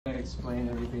explain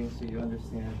everything so you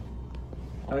understand.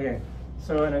 Okay,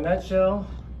 so in a nutshell,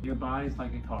 your body's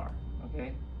like a car,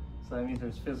 okay? So that means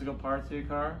there's physical parts of your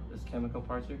car, there's chemical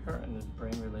parts of your car, and there's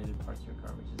brain-related parts of your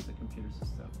car, which is the computer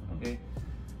system, okay?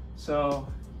 So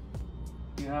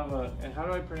you have and how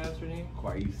do I pronounce your name?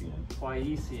 Kinesiology.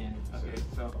 Kinesiology. Okay,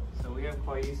 so we have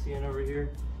Kinesiology over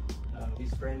here. He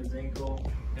sprained his ankle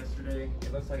yesterday.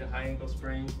 It looks like a high ankle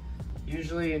sprain.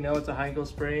 Usually you know it's a high ankle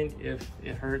sprain if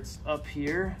it hurts up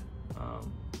here, but I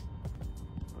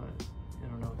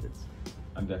don't know if it's...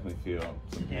 I definitely feel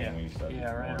some pain when you start.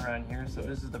 Yeah, right around here. So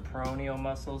this is the peroneal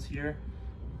muscles here.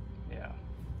 Yeah,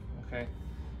 okay.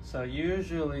 So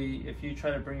usually if you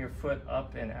try to bring your foot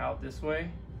up and out this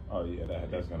way. Oh yeah,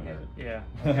 that's gonna hurt. Yeah.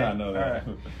 Okay. I know that.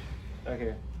 All right.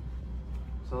 Okay.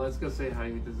 So let's go say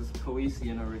hi. This is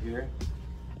Kinesiology over here.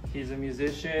 He's a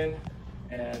musician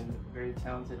and very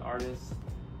talented artist.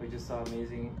 We just saw an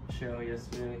amazing show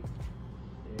yesterday.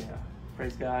 Yeah,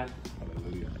 praise God.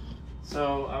 Hallelujah.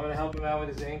 So I'm gonna help him out with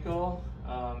his ankle.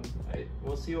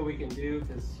 We'll see what we can do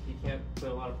because he can't put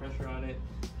a lot of pressure on it.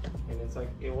 And it's like,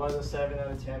 it was a 7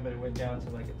 out of 10, but it went down to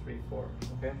like a 3-4,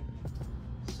 okay?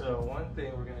 So one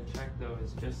thing we're gonna check though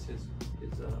is just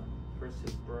first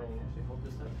his brain. Actually, hold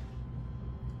this up.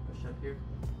 Push up here.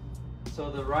 So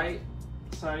the right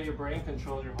side of your brain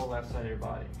controls your whole left side of your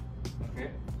body.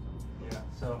 Okay? Yeah.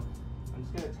 So I'm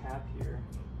just gonna tap here.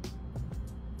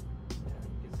 Yeah,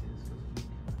 you can see this goes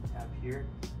tap here.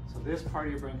 So this part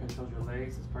of your brain controls your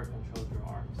legs. This part controls your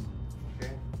arms.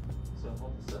 Okay? So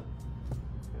hold this up.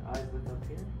 Your eyes look up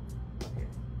here. Okay.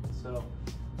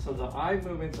 So the eye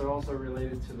movements are also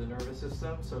related to the nervous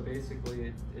system. So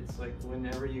basically, it's like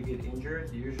whenever you get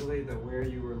injured, usually where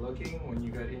you were looking when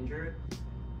you got injured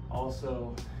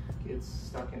also gets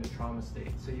stuck in a trauma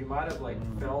state. So you might have like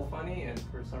fell funny and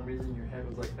for some reason your head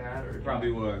was like that, or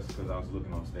probably was because I was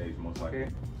looking on stage most likely.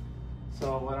 Okay.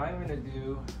 So what I'm gonna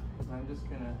do is I'm just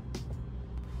gonna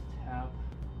tap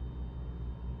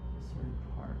a certain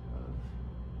part of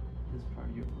this part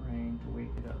of your brain to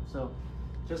wake it up. So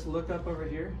just look up over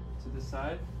here to the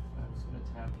side. I'm just gonna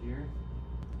tap here.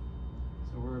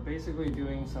 So we're basically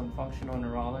doing some functional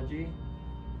neurology,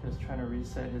 just trying to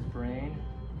reset his brain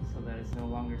so that it's no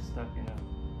longer stuck in a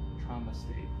trauma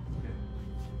state. Okay.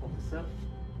 Hold this up.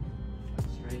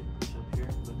 Straight, push up here,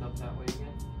 look up that way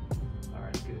again. All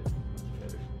right, good, much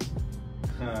better.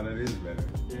 That is better.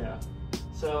 Yeah.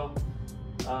 So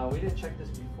we didn't check this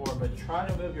before, but try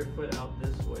to move your foot out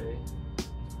this way. It's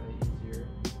probably easier.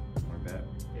 Like that?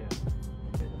 Yeah.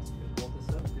 Okay, that's good. Hold this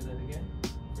up, do that again.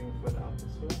 Bring your foot out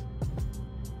this way.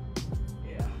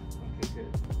 Yeah, okay,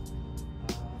 good.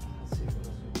 Let's see what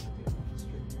else we want to do.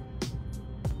 Straight here.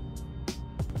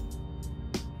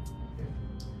 Okay.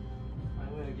 I'm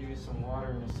going to give you some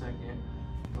water in a second,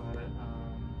 but let's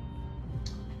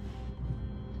see.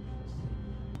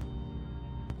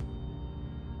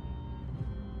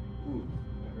 Ooh.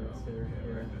 That's there,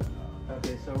 yeah.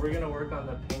 Okay, so we're going to work on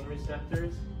the pain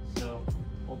receptors. So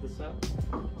hold this up.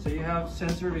 So you have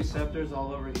sensory receptors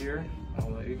all over here.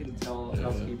 You can tell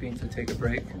housekeeping to take a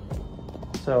break.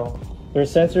 So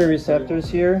there's sensory receptors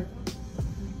here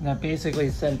that basically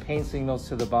send pain signals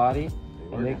to the body,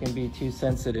 and they can be too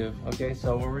sensitive. Okay,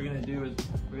 so what we're gonna do is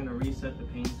we're gonna reset the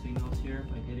pain signals here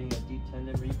by hitting a deep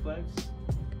tendon reflex.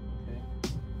 Okay,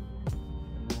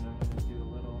 and then I'm gonna do a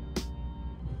little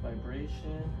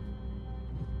vibration.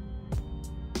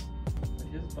 But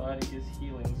his body is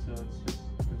healing, so it's just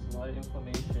there's a lot of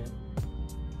inflammation.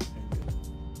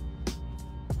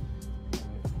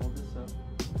 Hold this up.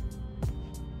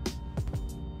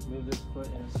 Move this foot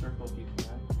in a circle if you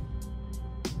can.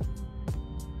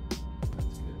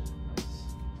 That's good. Nice.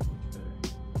 Much better.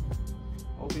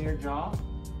 Open your jaw.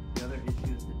 The other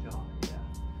issue is the jaw. Yeah.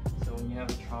 So when you have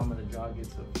a trauma, the jaw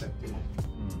gets affected.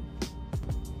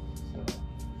 So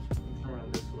come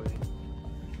around this way.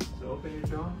 So open your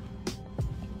jaw.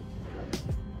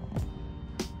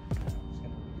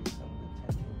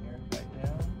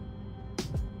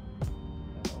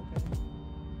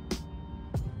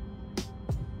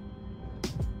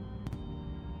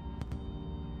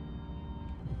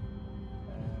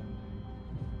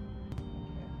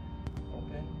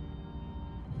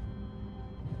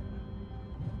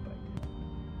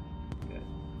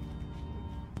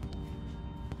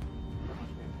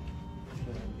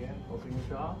 Open your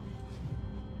jaw,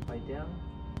 bite down,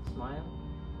 smile.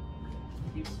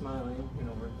 Keep smiling. We're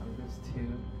gonna work on this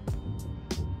too.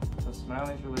 So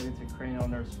smiling is related to cranial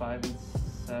nerves 5 and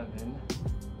 7.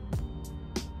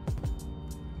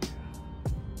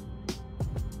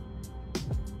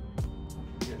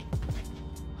 Good.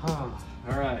 All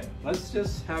right. Let's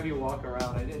just have you walk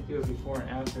around. I didn't do it before and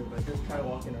after, but just try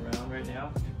walking around right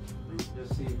now.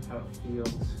 Just see how it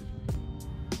feels.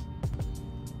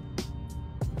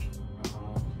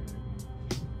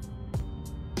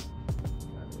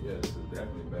 Yeah, this is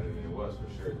definitely better than it was for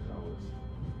sure.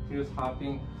 He was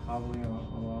hobbling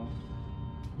along.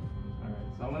 Alright,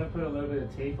 so I'm gonna put a little bit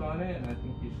of tape on it, and I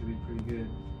think you should be pretty good.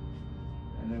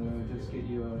 And then we'll just get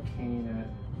you a cane at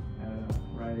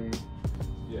Rite Aid.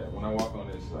 Yeah, when I walk on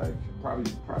it, it's like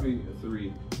probably a 3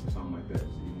 or something like that. So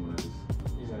even when I just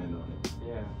stand on it.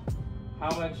 Yeah.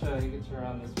 How much, you can turn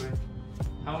around this way.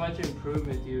 How much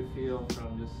improvement do you feel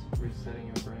from just resetting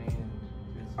your brain?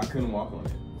 And I couldn't walk on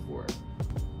it before.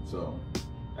 So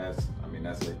that's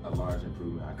a large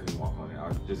improvement. I couldn't walk on it.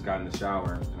 I just got in the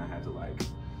shower and I had to like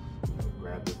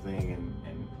grab the thing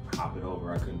and hop it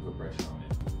over. I couldn't put pressure on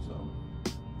it. So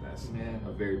that's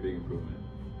a very big improvement.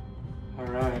 All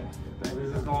right. This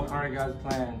is all part of God's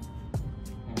plan.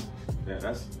 Yeah,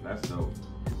 that's dope.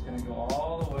 It's gonna go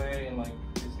all the way and like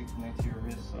basically connect to your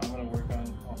wrist. So I'm gonna work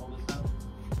on. I'll hold this up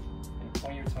and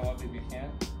point your toe up if you can.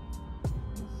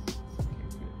 Okay,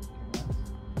 good. Okay, relax.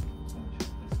 Just gonna check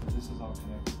this. So this is all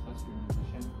connected. Plus your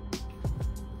position.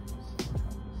 Let's work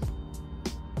on this.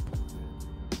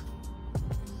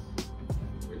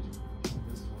 Good.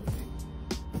 This way.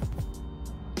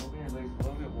 Open your legs a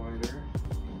little bit wider.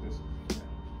 This.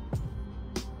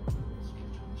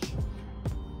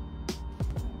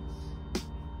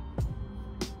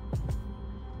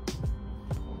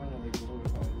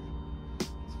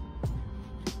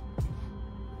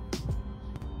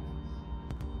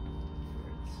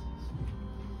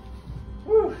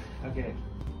 Okay.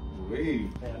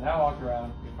 Wait. Yeah, now walk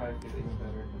around. You'll probably feel even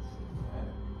better.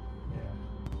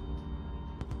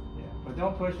 Yeah. But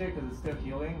don't push it because it's still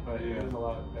healing, but it is a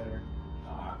lot better.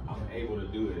 I'm able to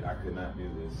do it. I could not do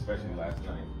this, especially last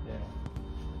night. Yeah.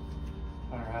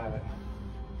 Alright.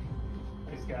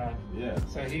 Praise God. Yeah.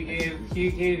 So he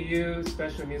gave you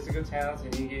special musical talents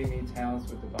and he gave me talents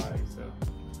with the body, so.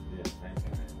 Yeah, thank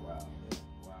you, man. Wow.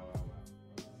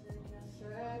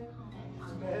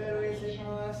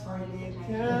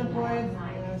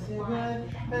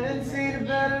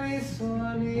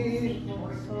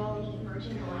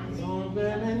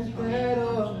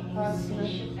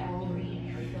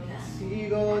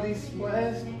 Sigo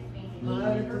dispuesto a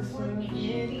darte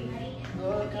sentir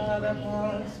por cada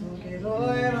paso que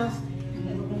doy más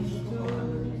justo.